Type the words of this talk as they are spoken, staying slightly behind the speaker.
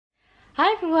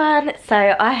Hi everyone,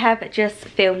 so I have just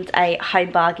filmed a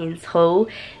Home Bargains haul.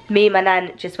 Me and my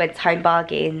nan just went to Home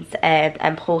Bargains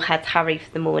and Paul had Harry for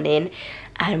the morning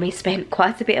and we spent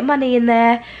quite a bit of money in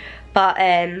there. But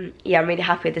yeah, I'm really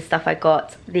happy with the stuff I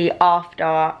got. The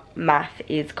aftermath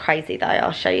is crazy though,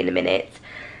 I'll show you in a minute.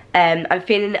 I'm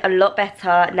feeling a lot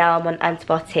better now I'm on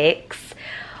antibiotics.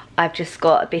 I've just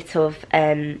got a bit of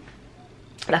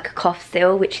like a cough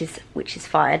still, which is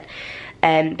fine.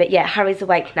 But yeah, Harry's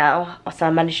awake now, so I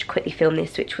managed to quickly film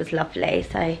this, which was lovely.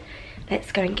 So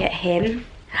let's go and get him.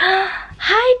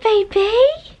 Hi, baby.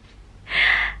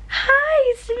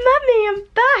 Hi, it's Mummy, I'm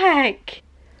back.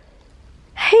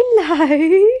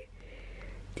 Hello.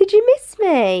 Did you miss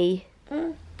me?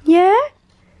 Yeah?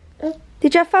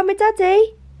 Did you have fun with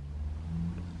Daddy?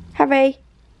 Harry?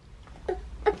 Do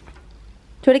you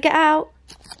want to get out?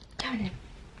 Turn him.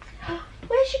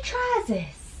 Where's your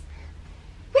trousers?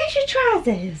 Where's your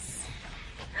trousers?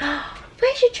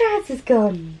 Where's your trousers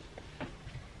gone?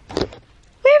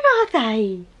 Where are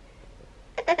they?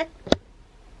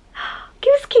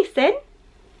 Give us a kiss then.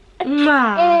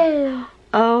 Mwah.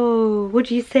 Oh, what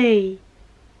do you see?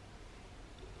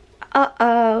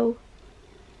 Uh-oh.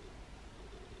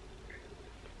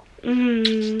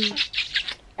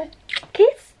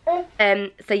 Kiss?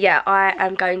 So yeah, I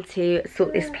am going to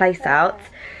sort this place out.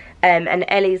 And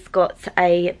Ellie's got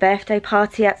a birthday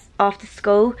party after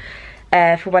school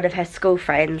for one of her school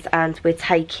friends, and we're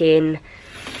taking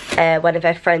one of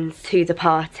her friends to the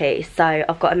party. So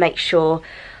I've got to make sure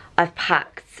I've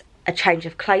packed a change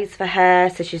of clothes for her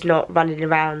so she's not running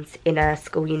around in a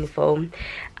school uniform.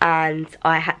 And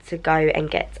I had to go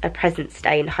and get a present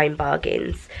today in Home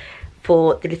Bargains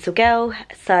for the little girl.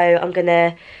 So I'm going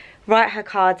to write her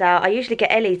card out. I usually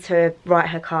get Ellie to write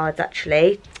her cards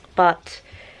actually, but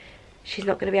she's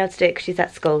not going to be able to do it because she's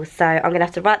at school. So I'm going to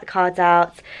have to write the cards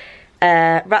out,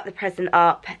 wrap the present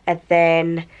up, and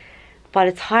then by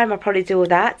the time I probably do all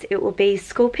that, it will be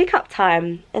school pickup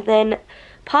time. And then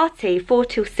party 4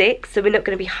 till 6, so we're not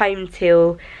going to be home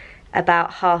till about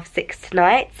 6:30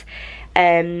 tonight.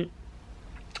 I'm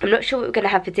not sure what we're going to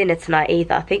have for dinner tonight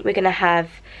either. I think we're going to have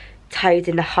toad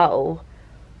in the hole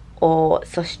or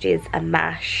sausages and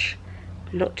mash.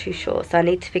 I'm not too sure, so I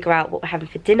need to figure out what we're having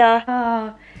for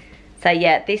dinner. So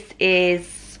yeah, this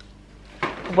is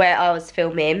where I was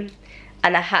filming,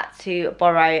 and I had to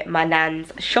borrow my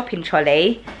nan's shopping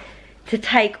trolley to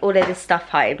take all of this stuff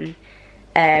home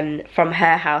from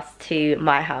her house to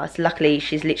my house. Luckily,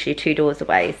 she's literally 2 doors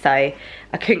away, so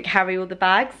I couldn't carry all the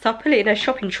bags. So I put it in a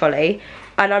shopping trolley,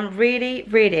 and I'm really,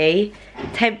 really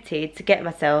tempted to get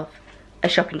myself a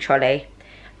shopping trolley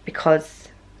because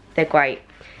they're great.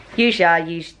 Usually I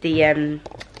use the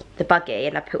buggy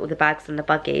and I put all the bags on the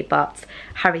buggy, but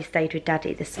Harry stayed with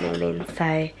Daddy this morning,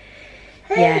 so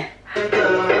yeah.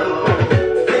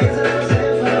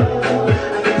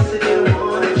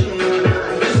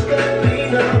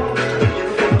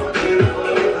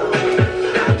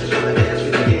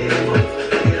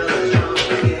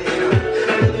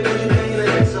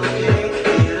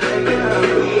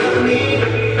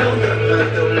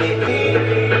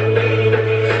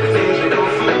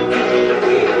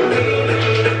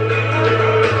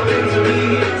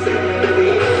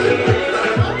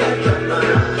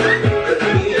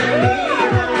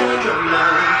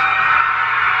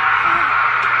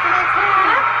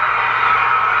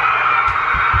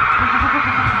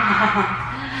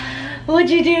 What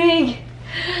are you doing?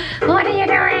 What are you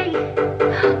doing?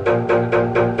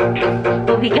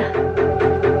 Here we go.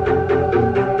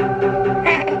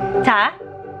 Ta?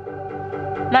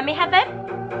 Mummy have it?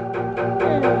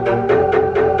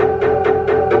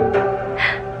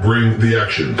 Bring the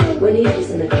action. When he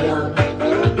was in the club,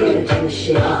 give it to the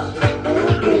shit up.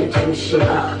 Give it to the shit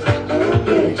up.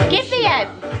 Give me it.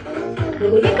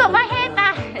 You got my hair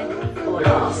back. On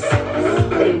us.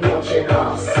 They watching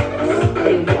us.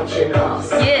 They watching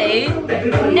us. You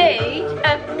need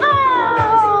a phone.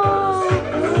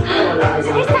 All eyes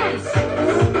on Who's that? us.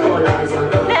 All eyes on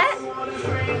us.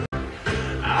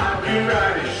 I'll be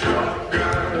riding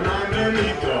shotgun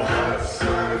underneath the hot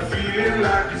sun, feeling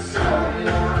like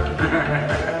someone.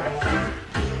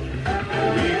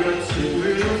 We got two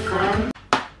in the front.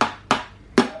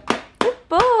 Good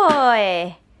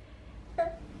boy.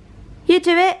 You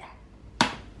do it.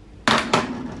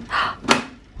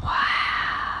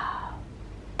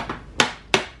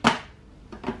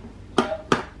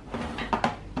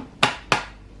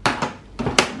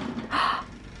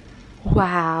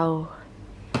 Wow.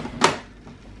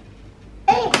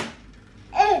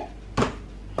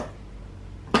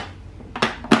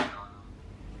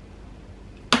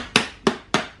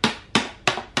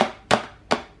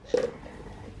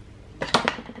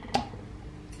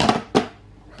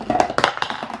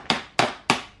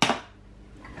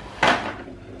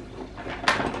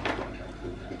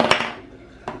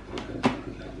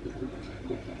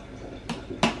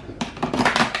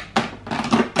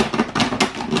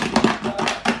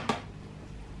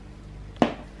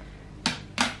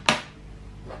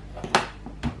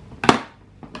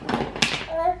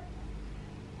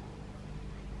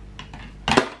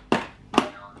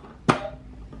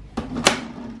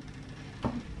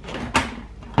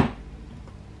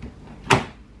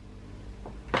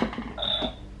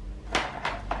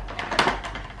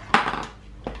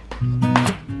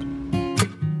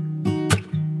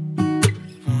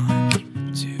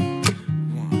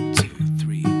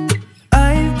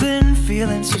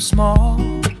 feeling so small.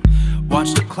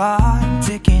 Watch the clock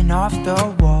ticking off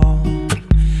the wall.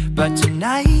 But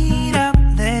tonight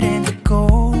I'm letting it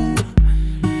go.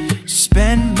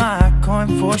 Spend my coin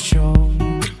for sure.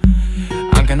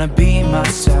 I'm gonna be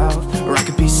myself, or I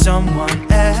could be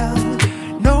someone else.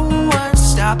 No one's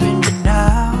stopping me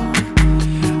now.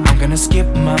 I'm gonna skip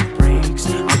my breaks,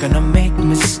 I'm gonna make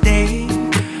mistakes.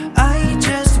 I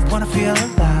just wanna feel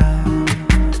alive.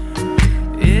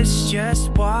 It's just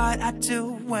what I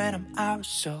do when I'm out,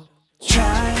 so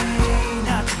try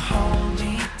not to hold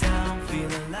me down,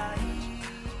 feel alive.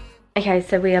 Okay,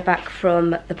 so we are back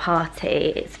from the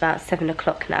party. It's about 7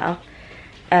 o'clock now.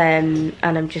 And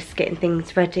I'm just getting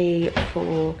things ready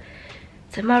for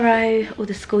tomorrow. All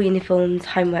the school uniforms,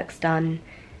 homework's done.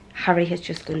 Harry has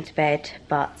just gone to bed,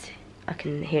 but I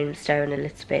can hear him stirring a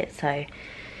little bit. So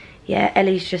yeah,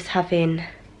 Ellie's just having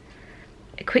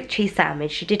a quick cheese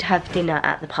sandwich. She did have dinner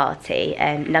at the party,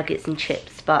 nuggets and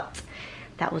chips, but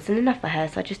that wasn't enough for her.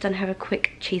 So I just done her a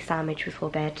quick cheese sandwich before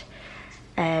bed.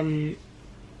 And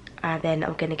then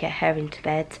I'm gonna get her into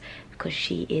bed because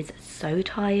she is so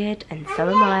tired, and so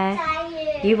am I.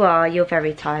 Tired. You are, you're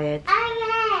very tired.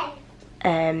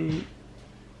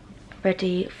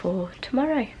 Ready for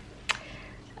tomorrow.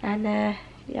 And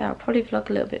yeah, I'll probably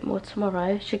vlog a little bit more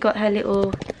tomorrow. She got her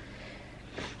little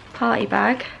party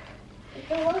bag.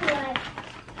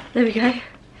 There we go.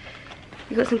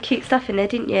 You got some cute stuff in there,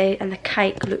 didn't you? And the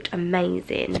cake looked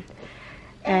amazing.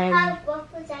 It had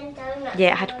waffles and donuts.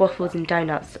 Yeah, it had waffles and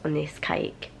donuts on this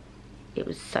cake. It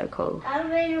was so cool. I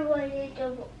really wanted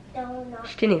the donuts.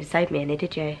 She didn't even save me any,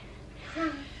 did you?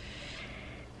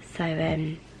 So,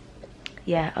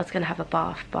 yeah, I was going to have a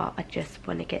bath, but I just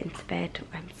want to get into bed.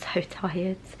 I'm so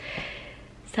tired.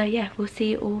 So, yeah, we'll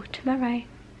see you all tomorrow.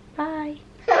 Bye.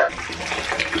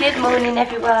 Good morning,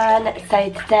 everyone. So,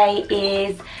 today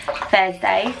is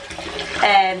Thursday.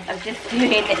 I'm just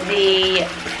doing the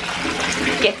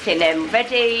getting them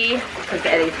ready because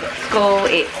Ellie's got school.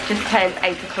 It's just turned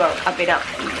 8 o'clock. I've been up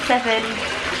since 7.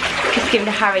 Just giving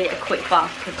Harry a quick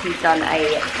bath because he's done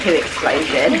a poo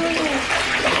explosion.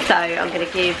 So I'm going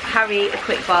to give Harry a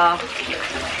quick bath,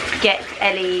 get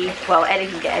Ellie, well, Ellie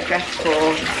can get her dressed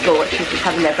for school. She's just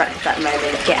having their breakfast at the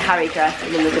moment. Get Harry dressed,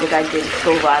 and then we're going to go and do the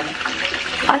school run.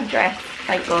 I'm dressed,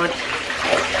 thank God.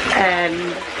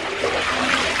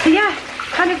 So yeah,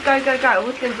 kind of go. I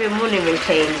was going to do a morning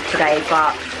routine today,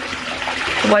 but I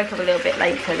woke up a little bit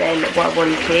later than what I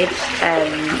wanted,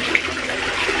 and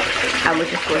we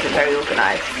just wasn't very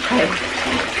organised. So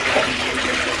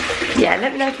yeah,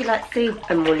 let me know if you'd like to see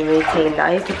a morning routine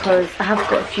though, because I have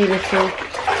got a few little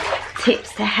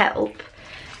tips to help.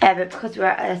 But because we were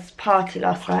at a party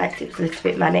last night, it was a little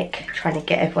bit manic trying to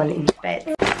get everyone into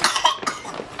bed.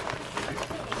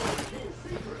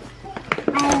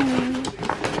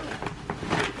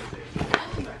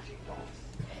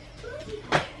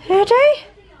 Ready?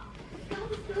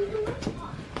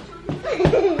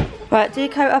 Right, do your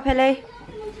coat up, Ellie.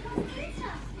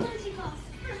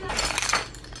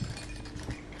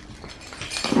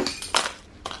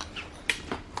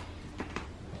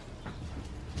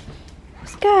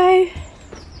 Let's go.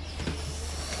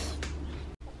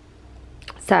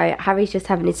 So, Harry's just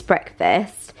having his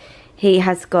breakfast. He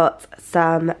has got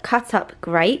some cut up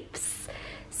grapes,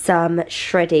 some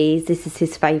shreddies, this is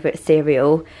his favourite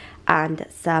cereal, and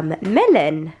some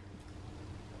melon.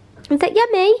 Is that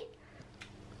yummy?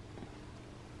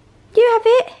 You have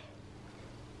it?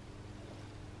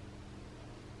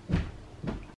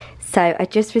 So I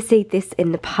just received this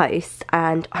in the post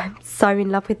and I'm so in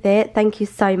love with it. Thank you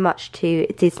so much to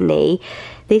Disney.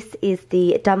 This is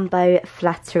the Dumbo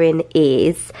Flattering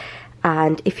Ears,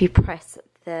 and if you press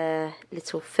the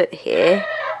little foot here,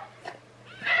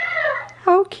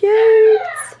 how cute!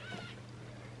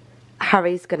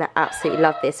 Harry's gonna absolutely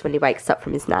love this when he wakes up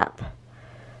from his nap.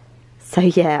 So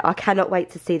yeah, I cannot wait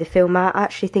to see the film out. I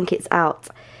actually think it's out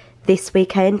this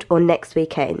weekend or next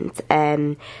weekend.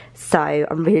 So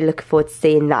I'm really looking forward to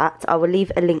seeing that. I will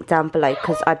leave a link down below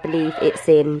because I believe it's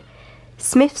in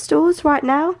Smith stores right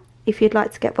now, if you'd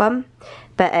like to get one.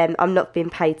 But I'm not being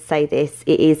paid to say this.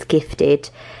 It is gifted,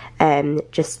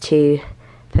 just to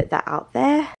put that out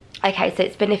there. Okay, so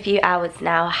it's been a few hours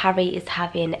now. Harry is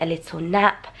having a little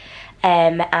nap.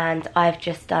 And I've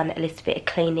just done a little bit of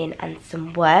cleaning and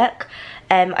some work.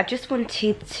 I just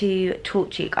wanted to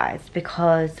talk to you guys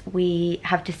because we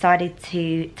have decided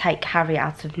to take Harry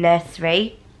out of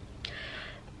nursery.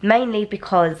 Mainly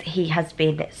because he has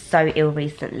been so ill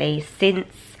recently.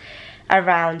 Since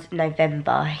around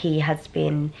November, he has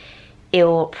been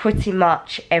ill pretty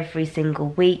much every single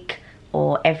week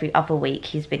or every other week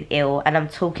he's been ill. And I'm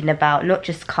talking about not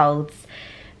just colds,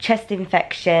 chest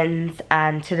infections,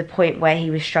 and to the point where he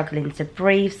was struggling to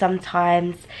breathe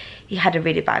sometimes. He had a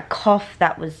really bad cough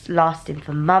that was lasting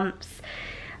for months,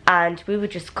 and we were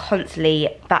just constantly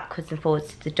backwards and forwards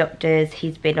to the doctors.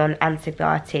 He's been on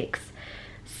antibiotics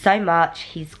so much.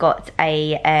 He's got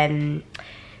a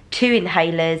 2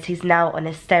 inhalers. He's now on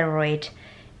a steroid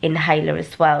inhaler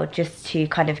as well, just to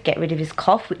kind of get rid of his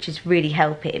cough, which is really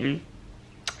helping.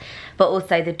 But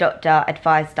also the doctor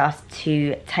advised us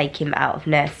to take him out of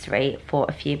nursery for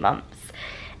a few months.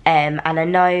 And I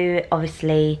know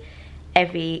obviously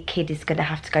every kid is going to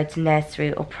have to go to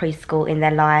nursery or preschool in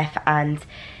their life, and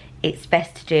it's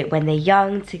best to do it when they're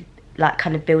young to like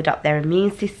kind of build up their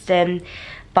immune system.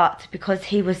 But because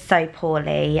he was so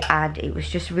poorly, and it was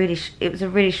just really, it was a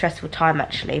really stressful time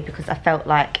actually, because I felt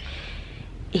like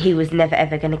he was never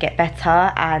ever going to get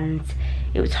better, and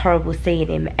it was horrible seeing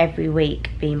him every week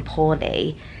being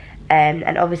poorly.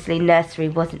 And obviously nursery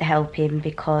wasn't helping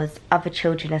because other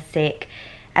children are sick,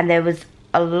 and there was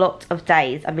a lot of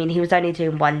days. I mean, he was only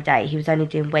doing 1 day, he was only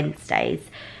doing Wednesdays,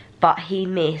 but he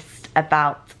missed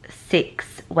about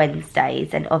 6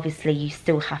 Wednesdays, and obviously you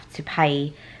still have to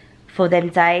pay for them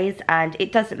days, and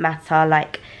it doesn't matter.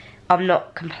 Like, I'm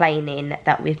not complaining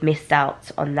that we've missed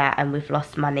out on that and we've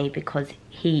lost money, because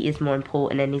he is more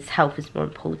important and his health is more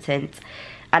important,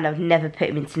 and I've never put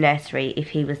him into nursery if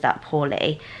he was that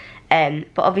poorly.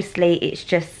 But obviously it's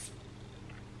just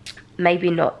maybe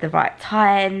not the right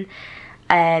time,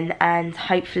 and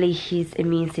hopefully his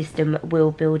immune system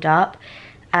will build up.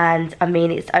 And I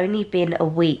mean, it's only been a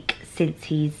week since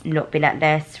he's not been at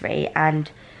nursery, and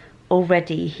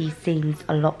already he seems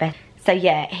a lot better. So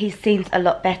yeah, he seems a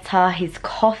lot better. His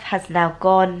cough has now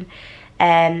gone.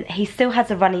 He still has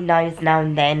a runny nose now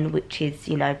and then, which is,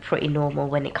 you know, pretty normal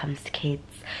when it comes to kids.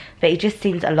 But he just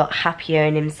seems a lot happier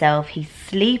in himself. He's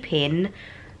sleeping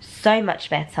so much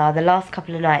better. The last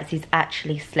couple of nights he's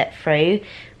actually slept through,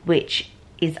 which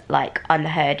is like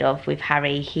unheard of with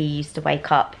Harry. He used to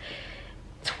wake up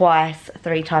twice,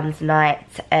 3 times a night.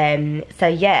 So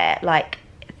yeah, like,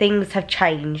 things have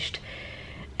changed.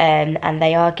 And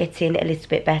they are getting a little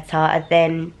bit better, and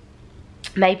then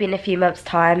maybe in a few months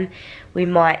time we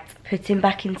might put him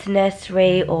back into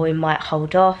nursery, or we might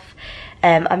hold off.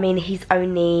 I mean, he's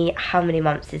only, how many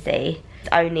months is he? He's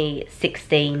only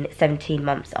 16, 17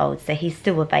 months old, so he's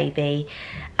still a baby,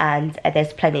 and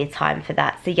there's plenty of time for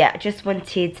that. So yeah, I just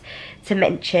wanted to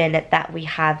mention that we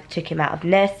have took him out of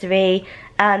nursery,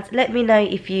 and let me know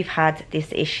if you've had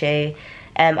this issue.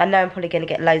 I know I'm probably going to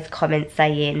get loads of comments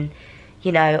saying,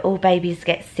 you know, all babies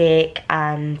get sick,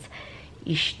 and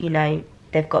you know,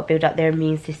 they've got to build up their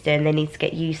immune system, they need to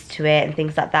get used to it and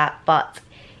things like that. But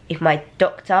if my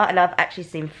doctor, and I've actually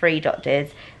seen 3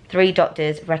 doctors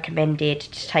recommended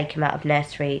to take him out of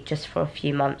nursery just for a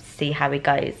few months to see how he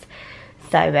goes.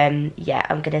 So yeah,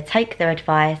 I'm going to take their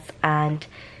advice, and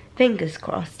fingers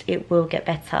crossed it will get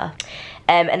better.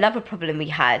 Another problem we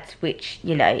had, which,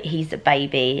 you know, he's a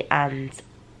baby and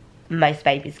most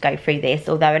babies go through this,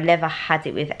 although I never had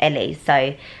it with Ellie, so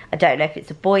I don't know if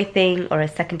it's a boy thing or a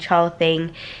second child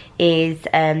thing, is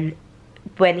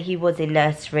when he was in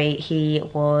nursery he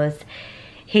was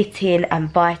hitting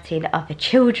and biting other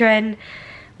children,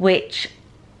 which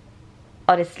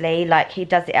honestly, like, he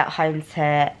does it at home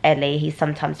to Ellie. He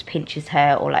sometimes pinches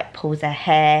her or like pulls her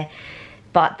hair,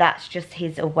 but that's just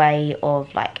his way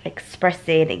of like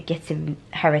expressing and getting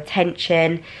her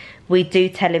attention. We do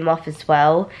tell him off as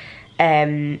well.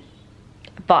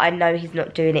 But I know he's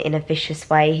not doing it in a vicious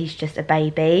way. He's just a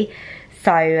baby.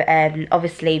 So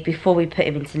obviously before we put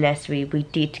him into nursery, we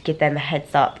did give them a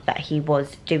heads up that he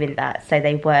was doing that. So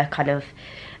they were kind of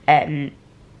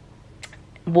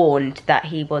warned that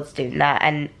he was doing that,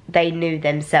 and they knew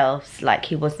themselves, like,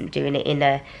 he wasn't doing it in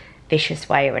a vicious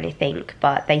way or anything,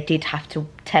 but they did have to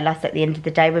tell us at the end of the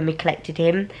day when we collected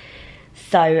him.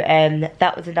 So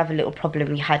that was another little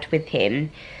problem we had with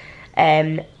him.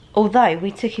 Although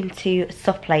we took him to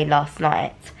soft play last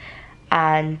night,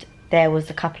 and there was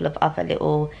a couple of other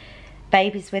little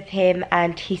babies with him,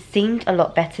 and he seemed a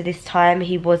lot better this time.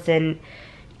 He wasn't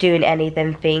doing any of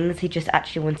them things, he just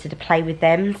actually wanted to play with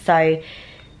them. So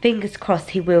fingers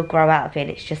crossed he will grow out of it.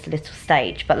 It's just a little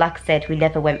stage, but like I said, we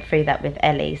never went through that with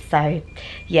Ellie. So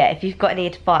yeah, if you've got any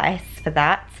advice for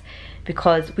that,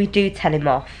 because we do tell him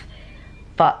off,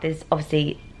 but there's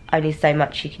obviously only so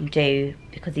much you can do,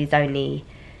 because he's only,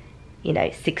 you know,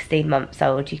 16 months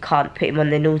old. You can't put him on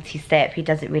the naughty step. He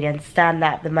doesn't really understand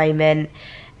that at the moment,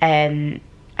 and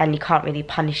you can't really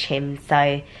punish him.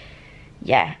 So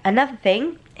yeah, another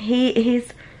thing, he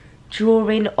is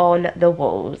drawing on the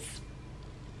walls,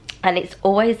 and it's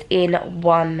always in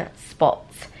one spot.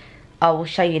 I will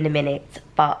show you in a minute.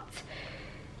 But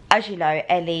as you know,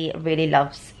 Ellie really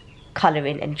loves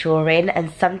colouring and drawing,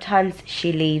 and sometimes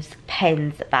she leaves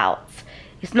pens about.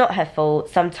 It's not her fault.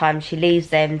 Sometimes she leaves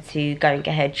them to go and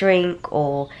get her drink,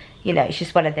 or you know, it's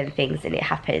just one of them things and it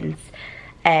happens.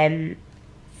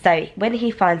 So when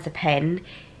he finds a pen,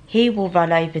 he will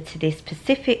run over to this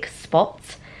specific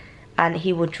spot and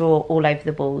he will draw all over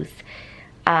the walls.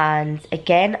 And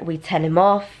again, we tell him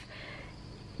off.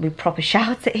 We proper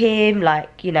shout at him,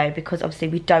 like, you know, because obviously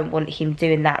we don't want him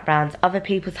doing that around other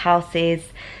people's houses.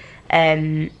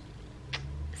 So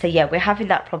yeah, we're having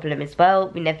that problem as well.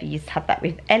 We never used to have that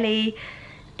with Ellie,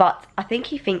 but I think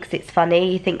he thinks it's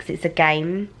funny. He thinks it's a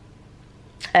game,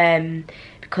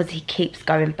 because he keeps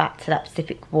going back to that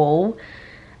specific wall.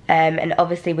 And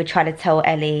obviously we're trying to tell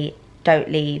Ellie,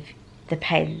 don't leave the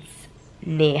pens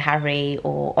near Harry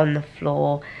or on the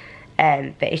floor.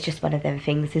 But it's just one of them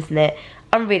things, isn't it?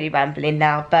 I'm really rambling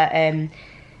now, but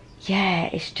yeah,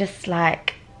 it's just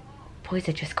like, boys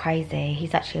are just crazy.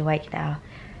 He's actually awake now.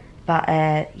 But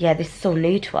yeah, this is all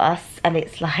new to us, and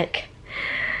it's like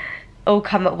all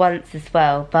come at once as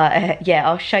well. But yeah,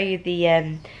 I'll show you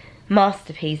the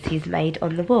masterpiece he's made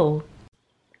on the wall.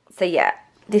 So yeah,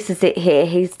 this is it here.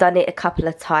 He's done it a couple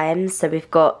of times. So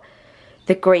we've got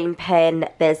the green pen,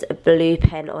 there's a blue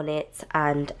pen on it,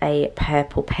 and a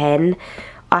purple pen.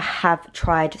 I have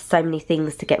tried so many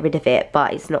things to get rid of it,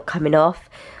 but it's not coming off.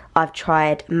 I've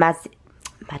tried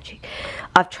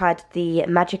I've tried the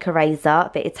magic eraser,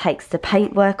 but it takes the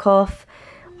paintwork off.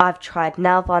 I've tried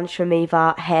nail varnish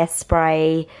remover,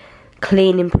 hairspray,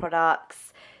 cleaning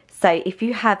products. So if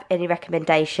you have any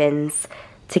recommendations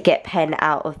to get pen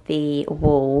out of the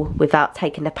wall without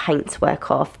taking the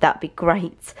paintwork off, that'd be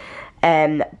great.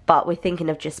 But we're thinking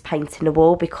of just painting the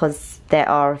wall because there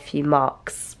are a few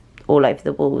marks all over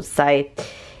the walls. So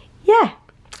yeah,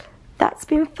 that's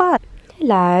been fun.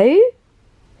 Hello.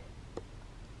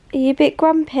 Are you a bit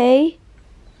grumpy?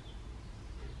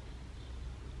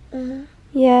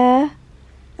 Yeah.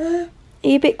 Are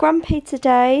you a bit grumpy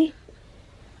today?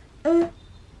 You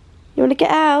want to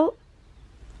get out?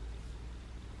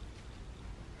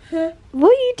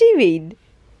 What are you doing?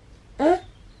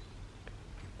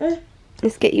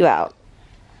 Let's get you out.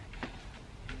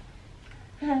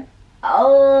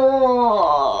 Oh.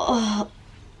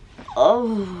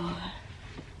 Oh.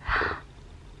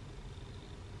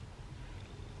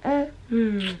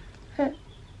 Is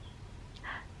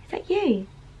that you?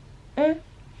 Is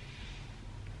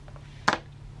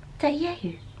that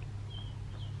you?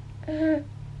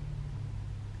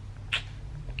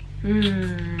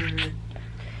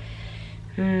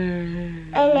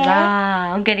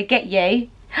 Ah, I'm gonna get you.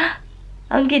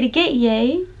 I'm gonna get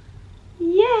you.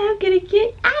 Yeah, I'm gonna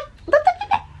get. Ah,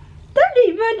 don't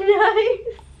leave my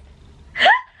nose.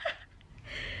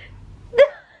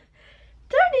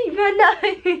 Don't eat my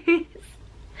nose.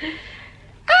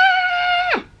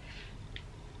 Ah!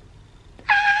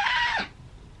 Ah!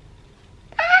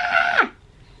 Ah!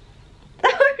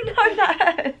 Oh no, that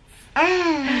hurts.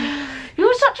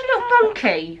 You're such a little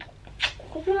monkey.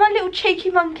 You're my little cheeky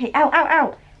monkey. Ow, ow,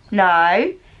 ow.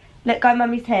 No. Let go of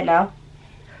Mummy's hair now.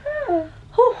 Oh.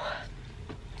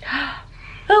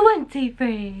 1, 2,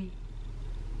 3.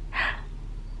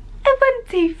 1,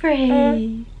 2,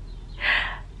 3.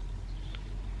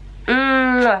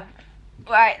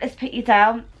 Right, let's put you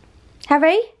down.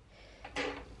 Harry?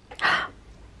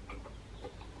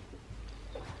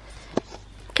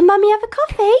 Can Mummy have a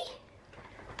coffee?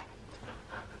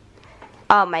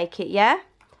 I'll make it, yeah?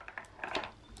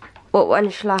 What one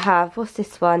shall I have? What's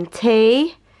this one?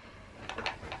 Tea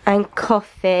and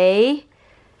coffee.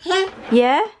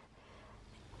 Yeah?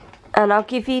 And I'll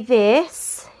give you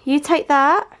this. You take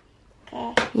that.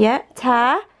 Okay. Yeah,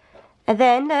 Ta. And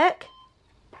then, look.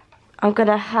 I'm going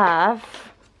to have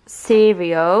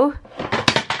cereal.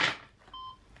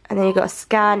 And then you've got to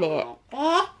scan it.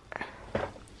 Oh.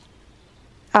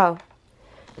 Come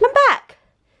back.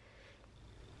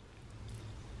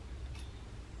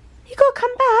 You got to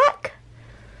come back.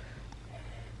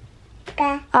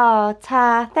 Oh,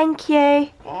 Ta, thank you.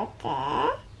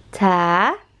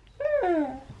 Ta.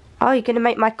 Oh, you're going to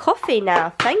make my coffee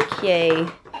now. Thank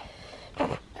you.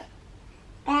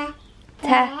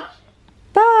 Ta.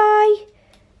 Bye.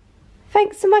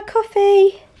 Thanks for my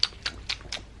coffee.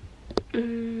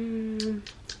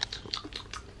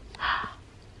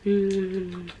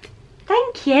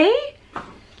 Thank you.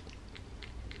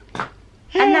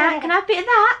 And that, can I have a bit of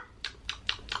that?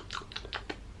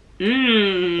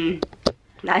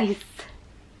 Nice.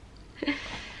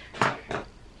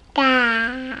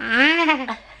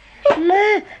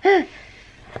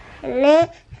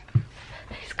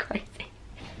 It's crazy.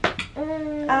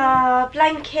 Ah,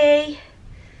 Blanky.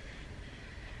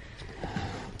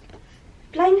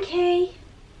 Blanky.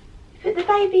 Put the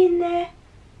baby in there.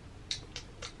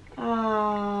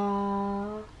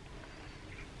 Ah.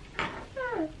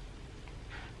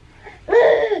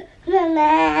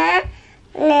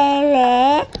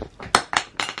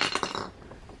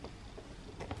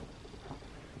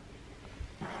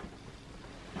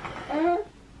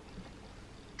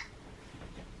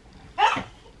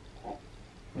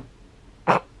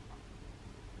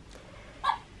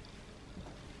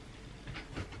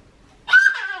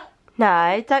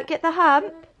 No, don't get the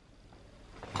hump.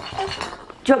 Do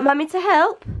you want Mummy to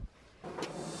help?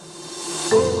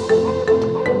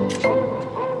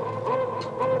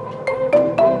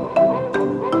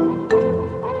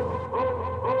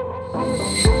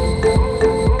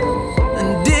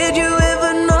 And did you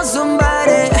ever know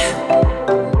somebody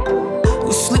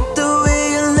who slipped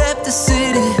away and left the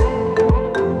city?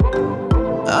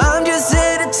 I'm just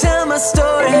here to tell my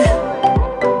story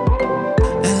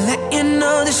and let you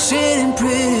know this shit ain't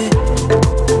pretty.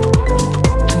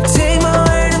 Take my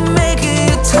word and make it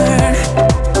your turn.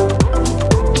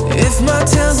 If my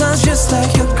tale sounds just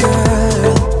like your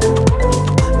girl,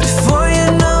 before you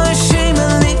know it, she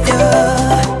will leave ya.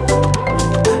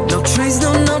 No trace,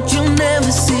 no note, you'll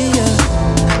never see ya.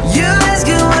 You ask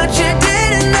her what you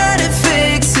did and how to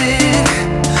fix it.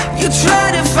 You try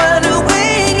to find a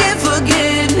way to get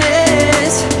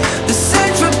forgiveness. The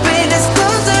search for pain is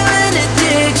closer than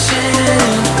addiction.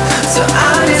 So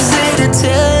I'm just here to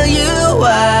tell you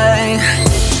why.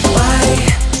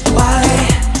 Why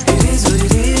it is what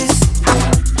it is.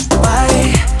 Why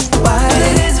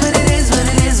it is what it is, what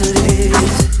it is, what it is.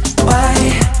 Why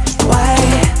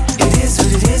it is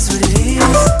what it is, what it is.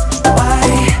 Why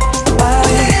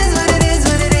it is what it is,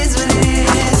 what it is, what it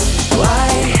is. Why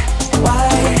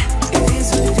it is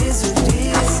what it is, what it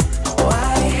is.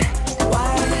 Why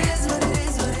it is what it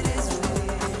is, what it is, what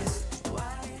it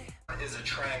is. Is a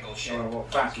triangle shape.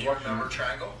 Do you remember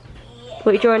triangle? What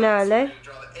are you drawing now, Lou?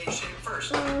 Draw the A shape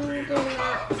first. And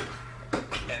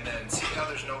then see how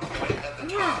there's no point at the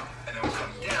top. And then we'll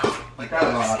come down like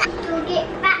this. We'll get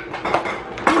back.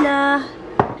 Nah.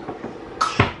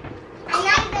 And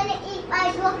I'm gonna eat my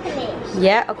broccoli.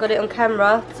 Yeah, I've got it on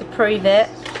camera to prove it.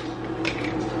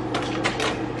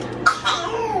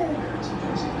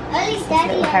 At least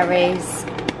Daddy Little Harry's.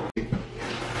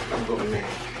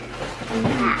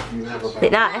 Is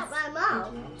it nice? my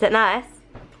mom. Is it nice?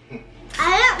 I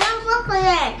don't want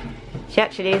broccoli. She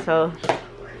actually is all.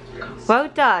 Well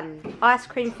done. Ice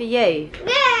cream for you. Yay!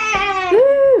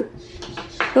 Woo!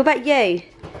 What about you?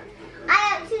 I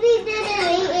actually didn't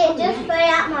eat it, just straight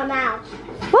out my mouth.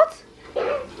 What?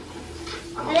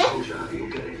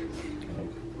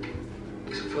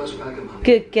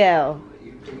 Good girl.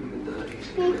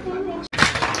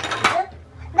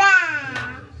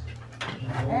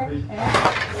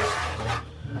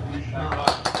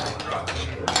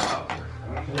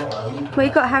 What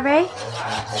you got, Harry?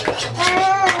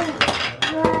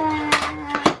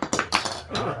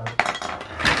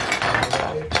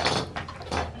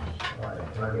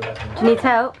 Do you need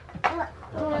help?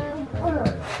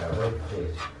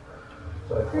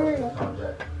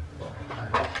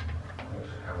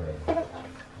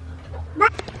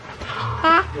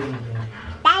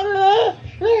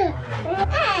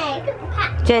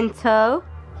 Gentle.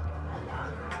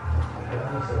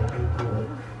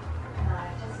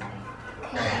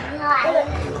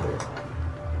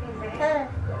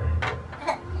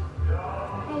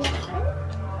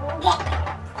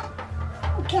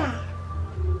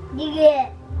 Yeah.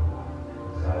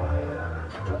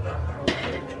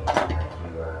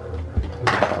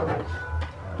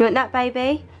 You want that,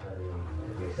 baby?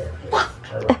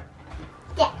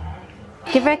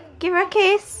 Give her a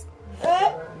kiss. I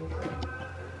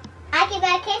give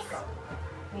her a kiss.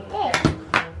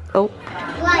 Oh.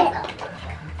 Right.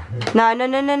 No.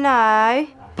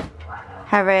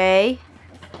 Harry.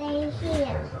 Stay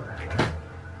here.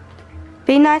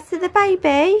 Be nice to the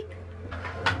baby.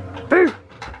 Boo.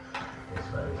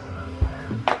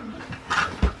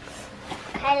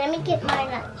 Okay, let me get my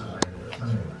lunch.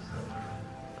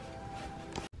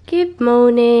 Good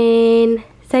morning.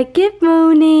 Say good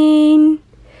morning.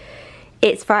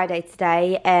 It's Friday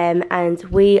today, and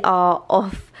we are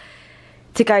off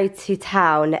to go to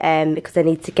town because I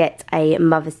need to get a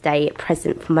Mother's Day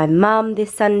present for my mum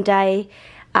this Sunday,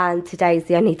 and today's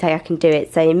the only day I can do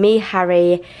it. So me,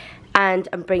 Harry, and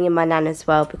I'm bringing my nan as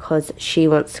well because she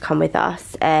wants to come with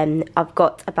us. I've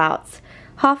got about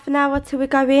half an hour till we're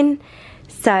going.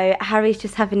 So Harry's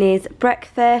just having his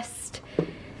breakfast.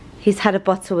 He's had a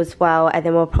bottle as well, and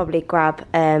then we'll probably grab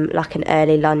like an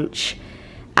early lunch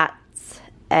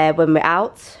when we're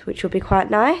out, which will be quite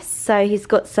nice. So he's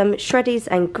got some shreddies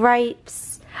and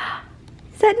grapes.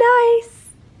 Is that nice?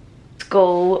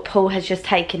 School, Paul has just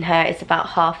taken her. It's about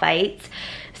 8:30.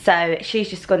 So she's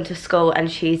just gone to school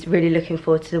and she's really looking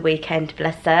forward to the weekend,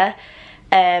 bless her.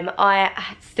 I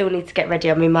still need to get ready.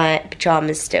 I'm in my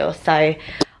pyjamas still, so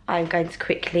I'm going to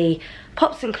quickly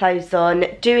pop some clothes on,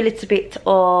 do a little bit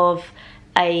of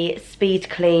a speed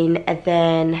clean, and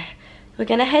then we're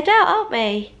gonna head out, aren't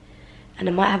we? And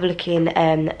I might have a look in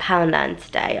Poundland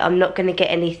today. I'm not gonna get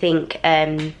anything,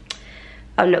 I'm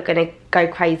not gonna go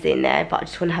crazy in there, but I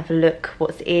just wanna have a look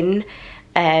what's in.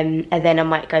 And then I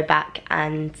might go back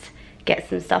and get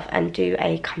some stuff and do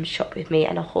a come shop with me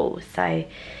and a haul. So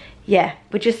yeah,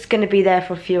 we're just gonna be there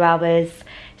for a few hours.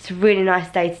 It's a really nice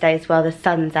day today as well. The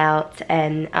sun's out,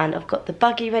 and I've got the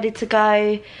buggy ready to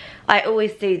go. I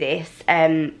always do this.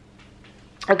 I'm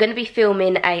gonna be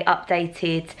filming a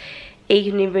updated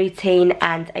evening routine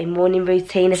and a morning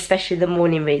routine, especially the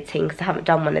morning routine because I haven't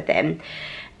done one of them.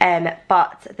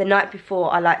 But the night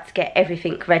before I like to get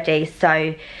everything ready.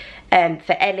 So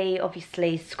for Ellie,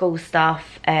 obviously school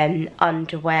stuff,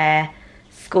 underwear,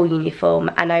 school uniform,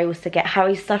 and I also get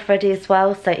Harry's stuff ready as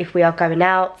well. So if we are going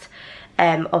out,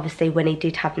 obviously when he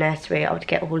did have nursery, I would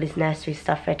get all his nursery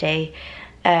stuff ready,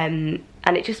 and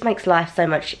it just makes life so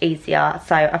much easier.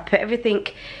 So I put everything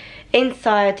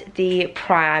inside the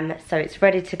pram so it's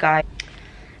ready to go.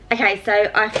 Okay,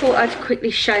 so I thought I'd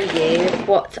quickly show you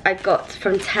what I got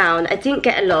from town. I didn't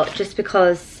get a lot just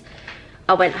because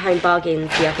I went home bargains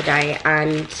the other day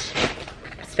and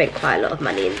I spent quite a lot of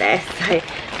money in there. So,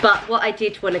 but what I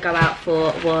did want to go out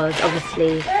for was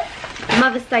obviously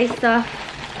Mother's Day stuff,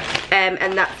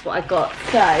 and that's what I got.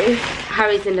 So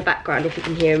Harry's in the background, if you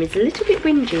can hear him. He's a little bit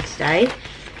whingy today.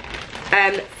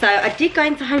 So I did go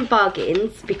into Home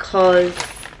Bargains because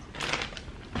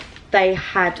they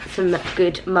had some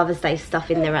good Mother's Day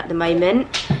stuff in there at the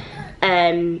moment.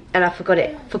 And I forgot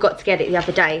to get it the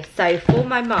other day. So for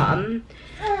my mum,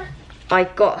 I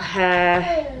got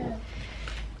her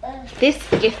this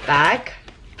gift bag,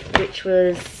 which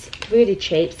was really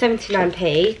cheap,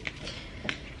 79p.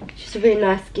 Just a really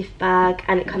nice gift bag,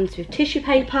 and it comes with tissue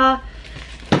paper.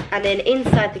 And then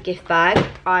inside the gift bag,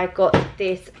 I got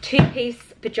this 2-piece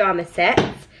pyjama set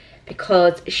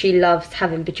because she loves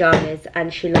having pyjamas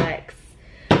and she likes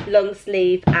long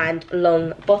sleeve and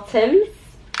long bottoms.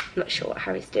 I'm not sure what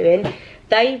Harry's doing.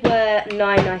 They were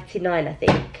 $9.99, I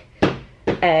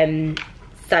think.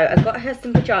 So I got her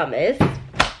some pyjamas.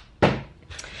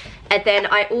 And then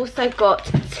I also got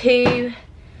 2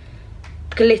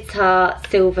 glitter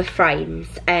silver frames.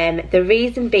 The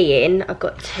reason being, I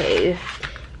got 2.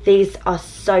 These are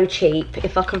so cheap.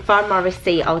 If I can find my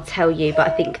receipt, I'll tell you. But I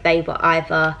think they were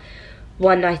either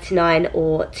 $1.99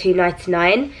 or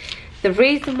 $2.99. The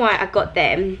reason why I got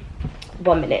them,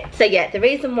 1 minute. So yeah, the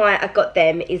reason why I got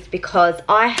them is because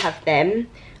I have them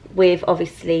with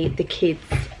obviously the kids'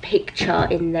 picture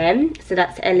in them. So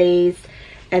that's Ellie's,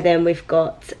 and then we've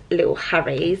got little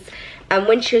Harry's. And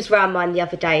when she was round mine the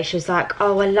other day, she was like,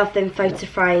 oh, I love them photo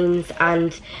frames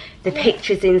and the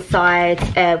pictures inside.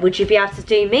 Would you be able to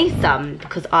do me some?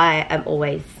 Because I am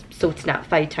always sorting out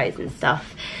photos and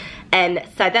stuff.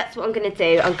 So that's what I'm going to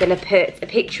do. I'm going to put a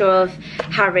picture of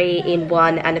Harry in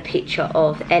one and a picture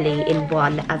of Ellie in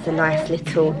one as a nice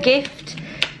little gift.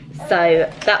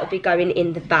 So that will be going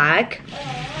in the bag.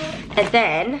 And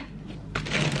then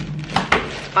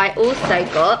I also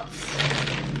got,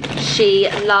 she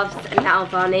loves nail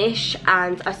varnish,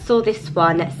 and I saw this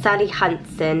one, Sally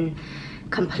Hansen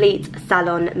Complete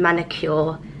Salon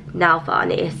Manicure nail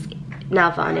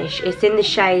varnish. It's in the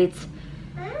shade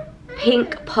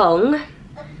Pink Pong,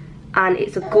 and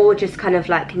it's a gorgeous kind of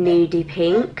like nudie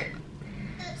pink.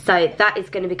 So that is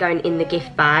going to be going in the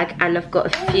gift bag, and I've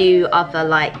got a few other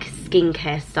like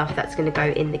skincare stuff that's going to go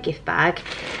in the gift bag.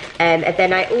 And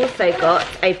then I also got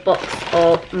a box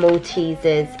of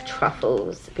Maltesers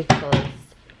truffles because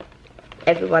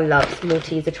everyone loves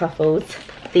Malteser truffles.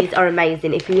 These are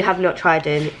amazing. If you have not tried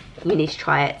them, you need to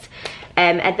try it.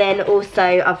 And then also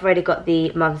I've already got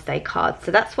the Mother's Day card.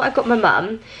 So that's what I got my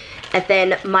mum. And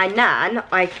then my nan,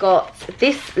 I got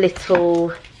this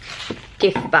little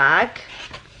gift bag.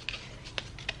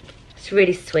 It's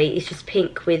really sweet. It's just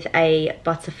pink with a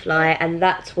butterfly, and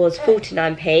that was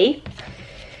 49p.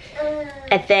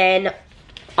 And then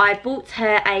I bought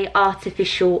her a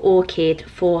artificial orchid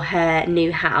for her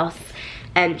new house.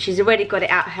 And she's already got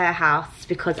it at her house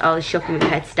because I was shopping with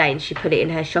her today and she put it in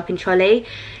her shopping trolley.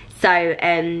 So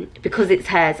because it's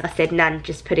hers, I said, Nan,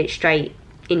 just put it straight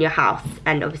in your house,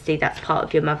 and obviously that's part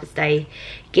of your Mother's Day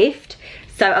gift.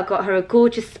 So I got her a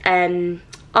gorgeous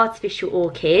artificial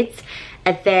orchids.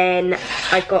 And then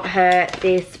I got her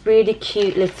this really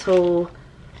cute little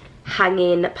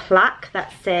hanging plaque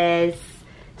that says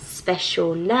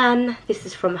Special Nan. This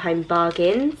is from Home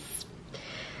Bargains.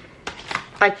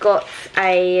 I got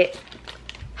a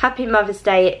Happy Mother's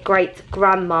Day Great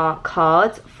Grandma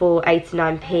card for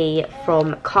 89p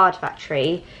from Card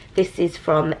Factory. This is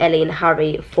from Ellie and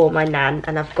Harry for my nan,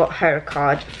 and I've got her a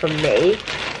card from me.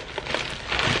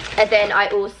 And then I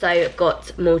also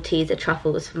got Malteser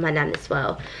truffles for my nan as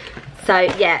well. So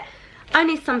yeah,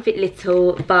 only something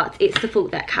little, but it's the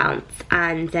thought that counts.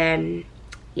 And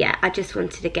yeah, I just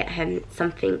wanted to get him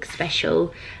something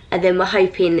special. And then we're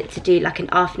hoping to do like an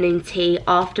afternoon tea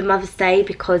after Mother's Day,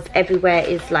 because everywhere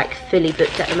is like fully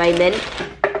booked at the moment.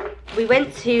 We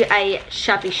went to a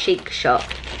shabby chic shop,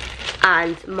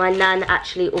 and my nan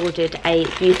actually ordered a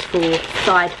beautiful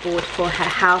sideboard for her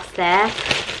house there.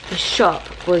 The shop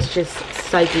was just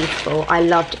so beautiful. I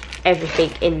loved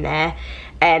everything in there.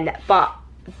 But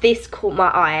this caught my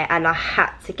eye and I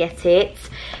had to get it.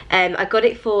 I got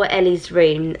it for Ellie's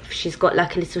room. She's got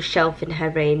like a little shelf in her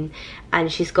room,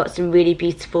 and she's got some really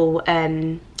beautiful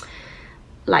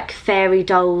like fairy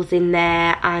dolls in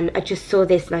there, and I just saw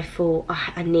this and I thought, oh,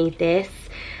 I need this.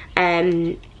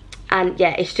 And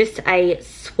yeah, it's just a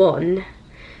swan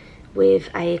with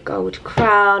a gold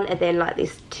crown, and then like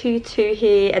this tutu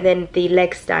here, and then the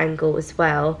leg stangle as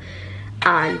well.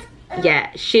 And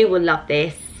yeah, she will love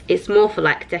this. It's more for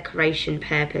like decoration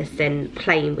purpose than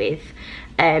playing with.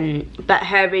 But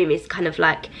her room is kind of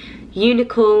like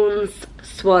unicorns,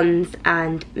 swans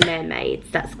and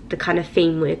mermaids. That's the kind of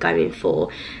theme we're going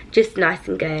for. Just nice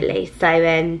and girly.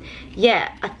 So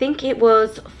yeah, I think it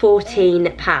was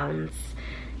 £14.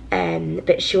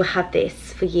 But she'll have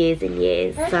this for years and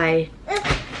years. So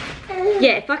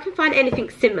yeah, if I can find anything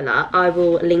similar, I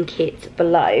will link it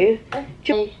below.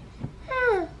 Yeah.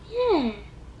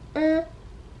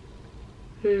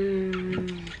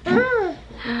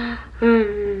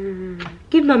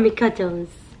 Give mummy cuddles.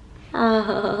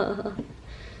 Oh.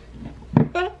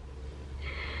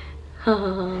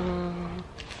 Oh.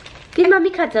 Give mummy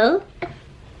cuddle.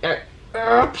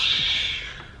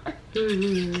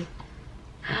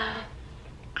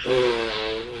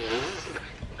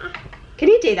 Can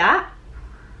you do that?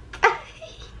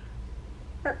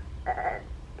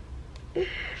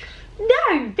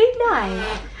 No, be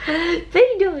nice.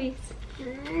 Be nice.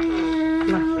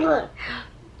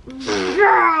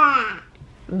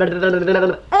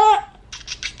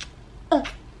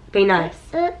 Be nice.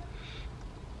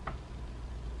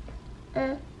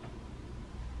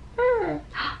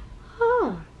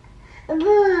 Oh. Oh.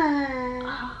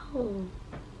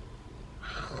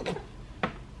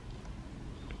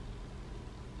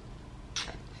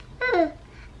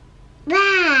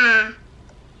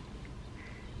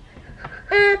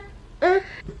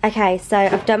 Okay, so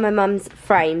I've done my mum's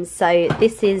frames. So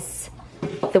this is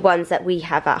the ones that we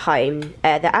have at home.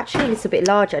 They're actually a little bit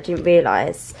larger, I didn't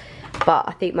realise, but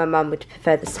I think my mum would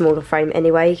prefer the smaller frame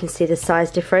anyway. You can see the size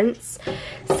difference.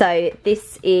 So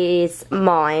this is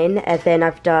mine, and then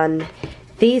I've done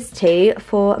these two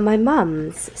for my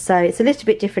mum's. So it's a little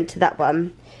bit different to that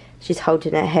one. She's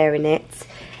holding her hair in it,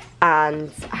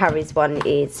 and Harry's one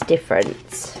is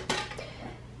different.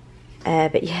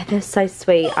 But yeah, they're so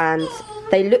sweet, and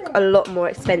they look a lot more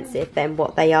expensive than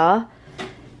what they are.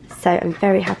 So I'm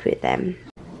very happy with them.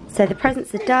 So the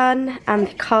presents are done and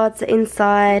the cards are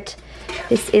inside.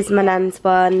 This is my nan's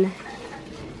one,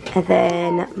 and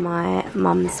then my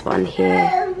mum's one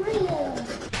here.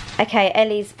 Okay,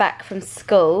 Ellie's back from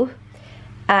school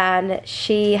and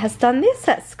she has done this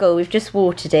at school. We've just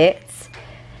watered it,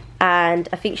 and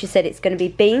I think she said it's going to be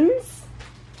beans.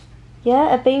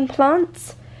 Yeah, a bean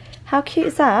plant. How cute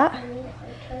is that?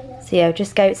 So yeah,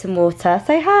 just go with some water.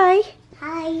 Say hi.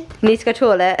 Hi. You need to go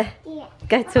toilet? Yeah.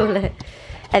 Go toilet.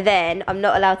 And then I'm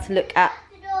not allowed to look at...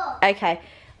 Okay,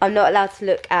 I'm not allowed to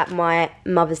look at my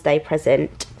Mother's Day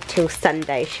present till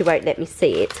Sunday. She won't let me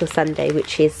see it till Sunday,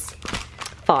 which is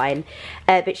fine.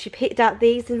 But she picked out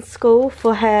these in school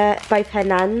for both her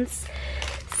nans.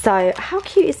 So how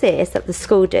cute is this that the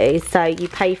school do? So you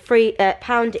pay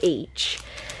 £3 each.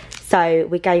 So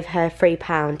we gave her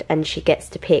 £3 and she gets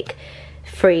to pick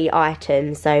 3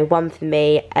 items, so one for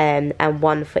me and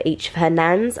one for each of her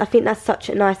nans. I think that's such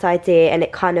a nice idea, and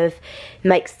it kind of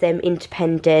makes them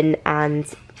independent and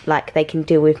like they can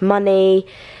deal with money.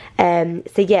 So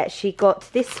yeah, she got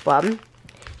this one.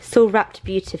 It's all wrapped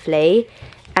beautifully,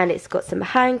 and it's got some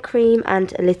hand cream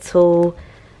and a little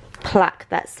plaque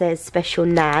that says Special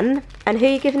Nan. And who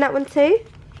are you giving that one to?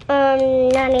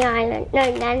 Nanny Island.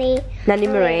 No, Nanny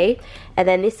Marie. And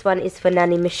then this one is for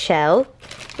Nanny Michelle.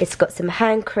 It's got some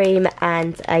hand cream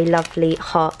and a lovely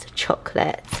heart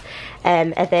chocolate.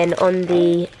 And then on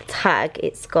the tag,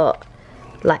 it's got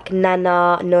like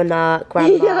Nana, Nonna,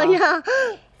 Grandma. Nonna.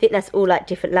 I think that's all like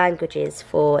different languages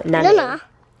for Nana. Nonna.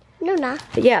 Nonna.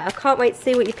 But yeah, I can't wait to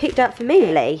see what you picked out for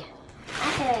me, Lee.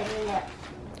 I can open it.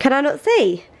 Can I not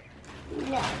see?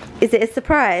 No. Is it a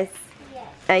surprise? Yes.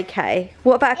 Okay.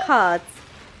 What about cards?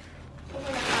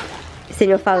 It's in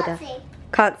your folder.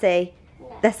 Can't see?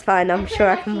 That's fine, I'm sure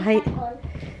I can wait.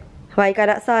 Why, you going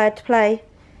outside to play?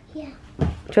 Yeah. Do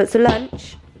you want some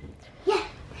lunch? Yeah.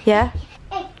 Yeah?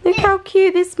 Hey, Look how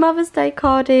cute this Mother's Day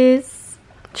card is.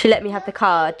 She let me have the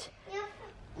card.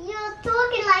 You're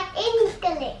talking like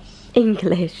English.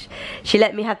 English. She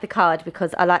let me have the card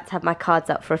because I like to have my cards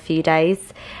up for a few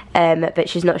days. But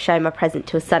she's not showing my present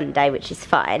till Sunday, which is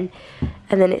fine.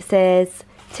 And then it says,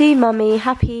 to Mummy,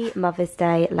 happy Mother's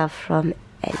Day, love from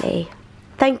Ellie.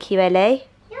 Thank you, Ellie.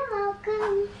 You're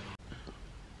welcome.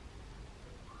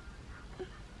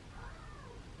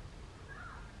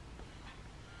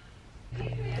 Oh,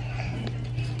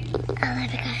 there we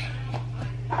go.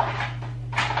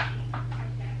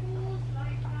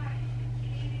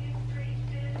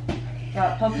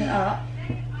 Right, pop it up.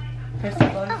 Press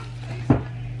it on.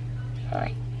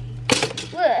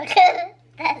 Look,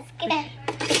 that's good.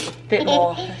 Bit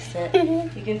more, that's it.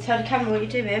 You can tell the camera what you're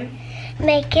doing.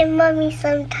 Making Mummy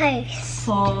some toast.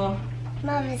 For,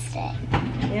 Mother's Day.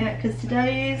 yeah, because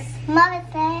today is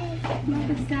Mother's Day.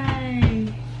 Mother's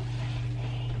Day.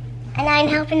 And I'm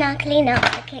helping her clean up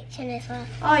the kitchen as well.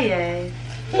 Are you?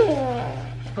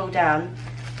 Pull down.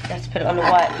 You have to put it on a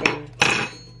white thing.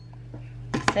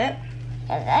 That's it.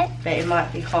 Hello. But it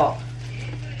might be hot.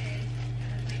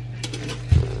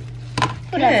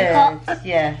 That's hot.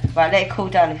 Yeah. Right, let it cool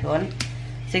down if you want.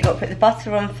 So you've got to put the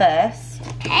butter on first.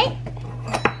 Okay.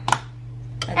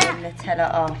 And then Nutella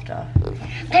after.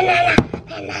 Banana,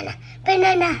 banana,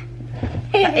 banana.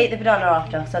 Eat the banana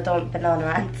after, so I don't want banana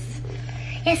ants.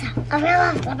 Yes, I will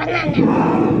have the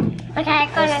banana. Okay,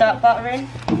 So start buttering.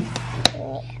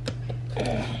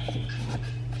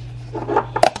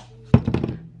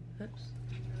 Oops.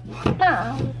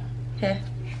 No. Here.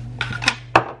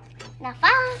 Now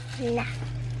fast. No.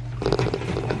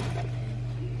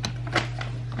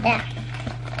 There.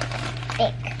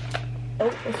 Thick. Oh,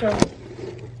 what's wrong?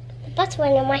 Butter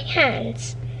went on my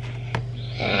hands.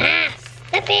 Ah,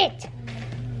 stop it.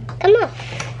 Come on.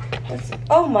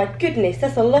 Oh my goodness,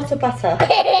 that's a lot of butter.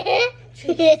 I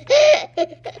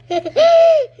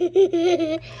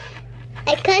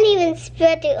can't even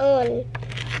spread it on.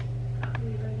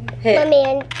 Here, Mummy,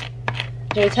 and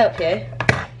do you want me to help you?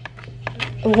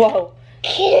 Whoa,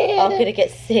 I'm gonna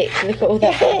get sick. Look at all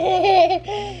that.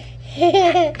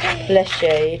 Bless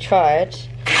you, you tried.